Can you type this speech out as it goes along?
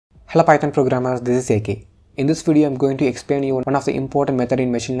Hello Python programmers, this is AK. In this video, I'm going to explain you one of the important method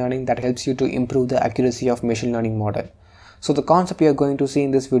in machine learning that helps you to improve the accuracy of machine learning model. So the concept you are going to see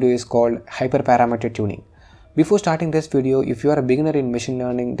in this video is called hyperparameter tuning. Before starting this video, if you are a beginner in machine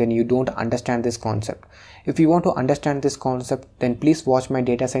learning, then you don't understand this concept. If you want to understand this concept, then please watch my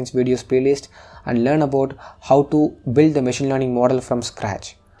data science videos playlist and learn about how to build the machine learning model from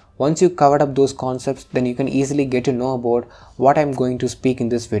scratch. Once you covered up those concepts, then you can easily get to know about what I'm going to speak in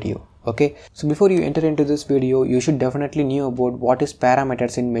this video. Okay, so before you enter into this video, you should definitely know about what is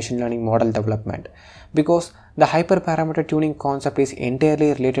parameters in machine learning model development, because the hyperparameter tuning concept is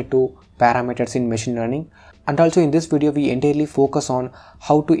entirely related to parameters in machine learning. And also in this video, we entirely focus on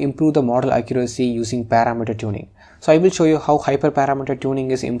how to improve the model accuracy using parameter tuning. So I will show you how hyperparameter tuning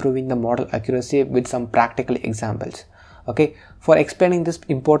is improving the model accuracy with some practical examples. Okay, for explaining this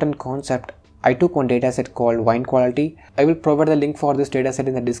important concept, I took one dataset called wine quality. I will provide the link for this dataset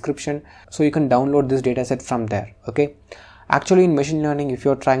in the description, so you can download this dataset from there. Okay, actually in machine learning, if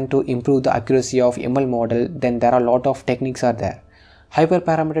you're trying to improve the accuracy of ML model, then there are a lot of techniques are there.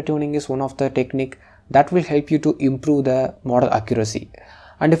 Hyperparameter tuning is one of the technique that will help you to improve the model accuracy.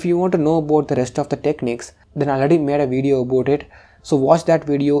 And if you want to know about the rest of the techniques, then I already made a video about it. So watch that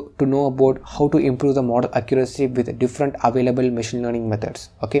video to know about how to improve the model accuracy with different available machine learning methods.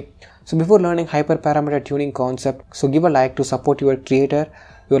 Okay, so before learning hyperparameter tuning concept, so give a like to support your creator.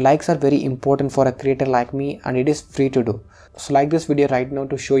 Your likes are very important for a creator like me, and it is free to do. So like this video right now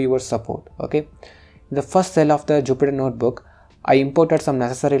to show your support. Okay, in the first cell of the Jupyter notebook, I imported some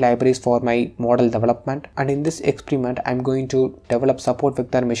necessary libraries for my model development, and in this experiment I'm going to develop support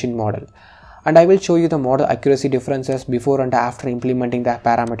vector machine model. And I will show you the model accuracy differences before and after implementing the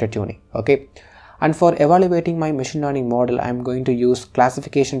parameter tuning. Okay, and for evaluating my machine learning model, I am going to use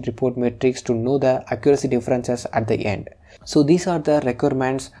classification report metrics to know the accuracy differences at the end. So these are the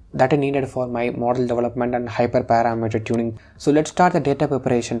requirements that are needed for my model development and hyperparameter tuning. So let's start the data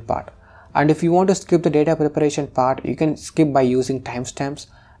preparation part. And if you want to skip the data preparation part, you can skip by using timestamps.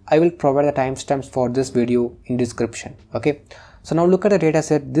 I will provide the timestamps for this video in description. Okay, so now look at the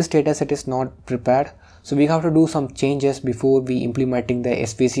dataset. This dataset is not prepared, so we have to do some changes before we implementing the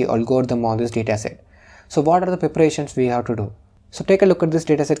SVC algorithm on this dataset. So what are the preparations we have to do? So take a look at this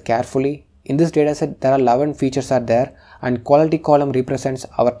dataset carefully. In this dataset, there are 11 features are there, and quality column represents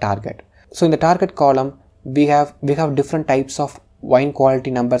our target. So in the target column, we have different types of wine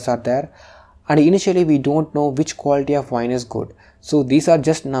quality numbers are there, and initially we don't know which quality of wine is good. So these are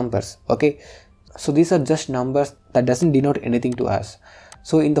just numbers. Okay, so these are just numbers that doesn't denote anything to us.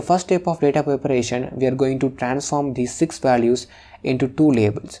 So in the first step of data preparation, we are going to transform these 6 values into 2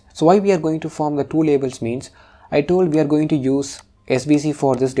 labels. So why we are going to form the 2 labels means, I told we are going to use SVC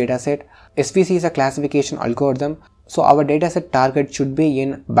for this dataset. SVC is a classification algorithm, so our dataset target should be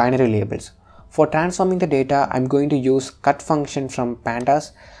in binary labels. For transforming the data, I'm going to use cut function from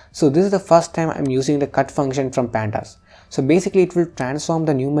pandas. So this is the first time I'm using the cut function from pandas. So basically it will transform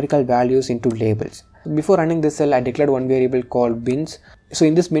the numerical values into labels. Before running this cell, I declared one variable called bins. So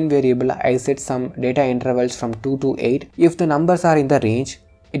in this bin variable, I set some data intervals from 2 to 8. If the numbers are in the range,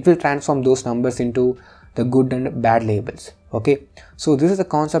 it will transform those numbers into the good and bad labels. Okay, so this is the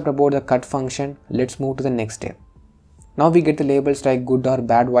concept about the cut function. Let's move to the next step. Now we get the labels like good or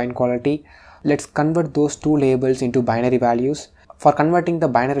bad wine quality. Let's convert those 2 labels into binary values. For converting the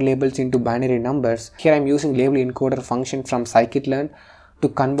binary labels into binary numbers, here I am using label encoder function from scikit-learn to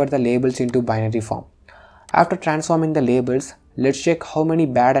convert the labels into binary form. After transforming the labels, let's check how many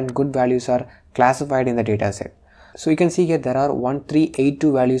bad and good values are classified in the dataset. So you can see here there are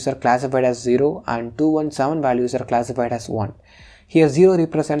 1382 values are classified as 0 and 217 values are classified as 1. Here 0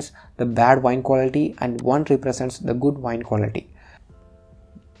 represents the bad wine quality and 1 represents the good wine quality.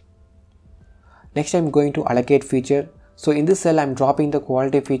 Next I am going to allocate feature. So in this cell, I'm dropping the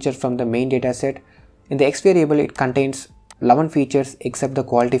quality feature from the main dataset. In the X variable, it contains 11 features except the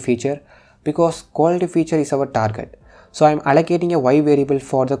quality feature, because quality feature is our target. So I'm allocating a Y variable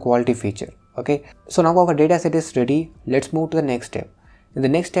for the quality feature. Okay, so now our dataset is ready. Let's move to the next step. In the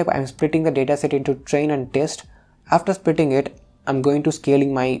next step, I'm splitting the dataset into train and test. After splitting it, I'm going to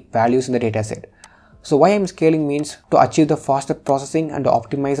scaling my values in the dataset. So why I'm scaling means to achieve the faster processing and to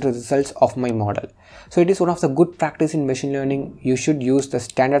optimize the results of my model. So it is one of the good practice in machine learning. You should use the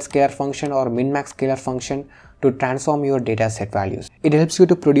standard scalar function or min-max scalar function to transform your dataset values. It helps you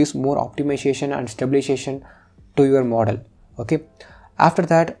to produce more optimization and stabilization to your model. Okay. After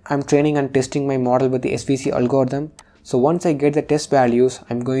that, I'm training and testing my model with the SVC algorithm. So once I get the test values,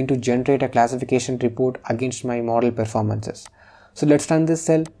 I'm going to generate a classification report against my model performances. So let's run this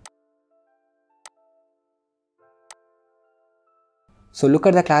cell. So look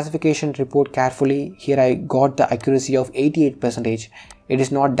at the classification report carefully. Here I got the accuracy of 88%. It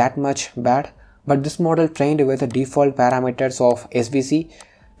is not that much bad, but this model trained with the default parameters of SVC.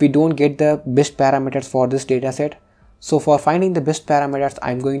 We don't get the best parameters for this dataset. So for finding the best parameters,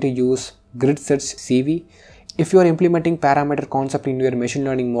 I'm going to use grid search CV. If you are implementing parameter concept in your machine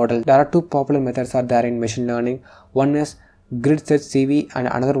learning model, there are two popular methods are there in machine learning. One is grid search CV and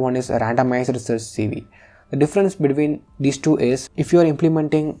another one is randomized search CV. The difference between these two is, if you are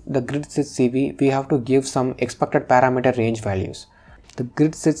implementing the grid search CV, we have to give some expected parameter range values. The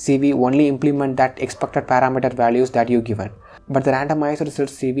grid search CV only implement that expected parameter values that you given. But the randomized search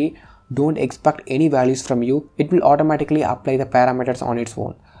CV don't expect any values from you. It will automatically apply the parameters on its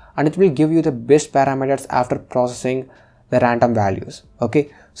own, and it will give you the best parameters after processing the random values. Okay,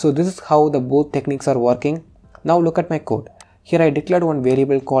 so this is how the both techniques are working. Now look at my code. Here I declared one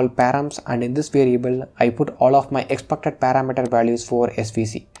variable called params, and in this variable I put all of my expected parameter values for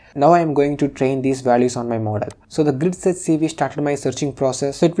SVC. Now I am going to train these values on my model. So the grid search CV started my searching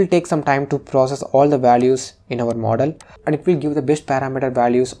process. So it will take some time to process all the values in our model, and it will give the best parameter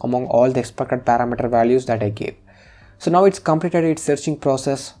values among all the expected parameter values that I gave. So now it's completed its searching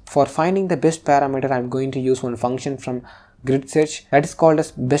process. For finding the best parameter, I'm going to use one function from grid search that is called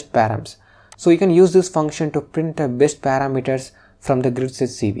as best params. So you can use this function to print the best parameters from the grid search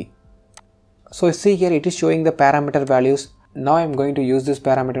CV. So you see here it is showing the parameter values. Now I'm going to use this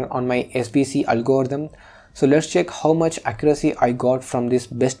parameter on my SVC algorithm. So let's check how much accuracy I got from these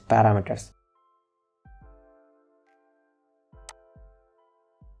best parameters.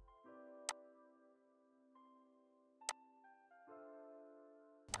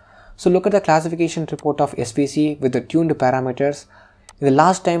 So look at the classification report of SVC with the tuned parameters. The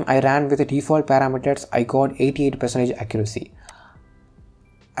last time I ran with the default parameters, I got 88% accuracy.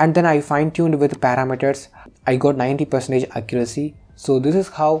 And then I fine-tuned with the parameters, I got 90% accuracy. So this is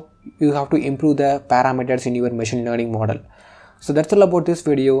how you have to improve the parameters in your machine learning model. So that's all about this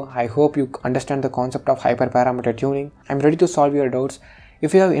video. I hope you understand the concept of hyperparameter tuning. I'm ready to solve your doubts.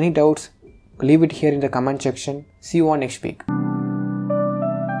 If you have any doubts, leave it here in the comment section. See you on next week.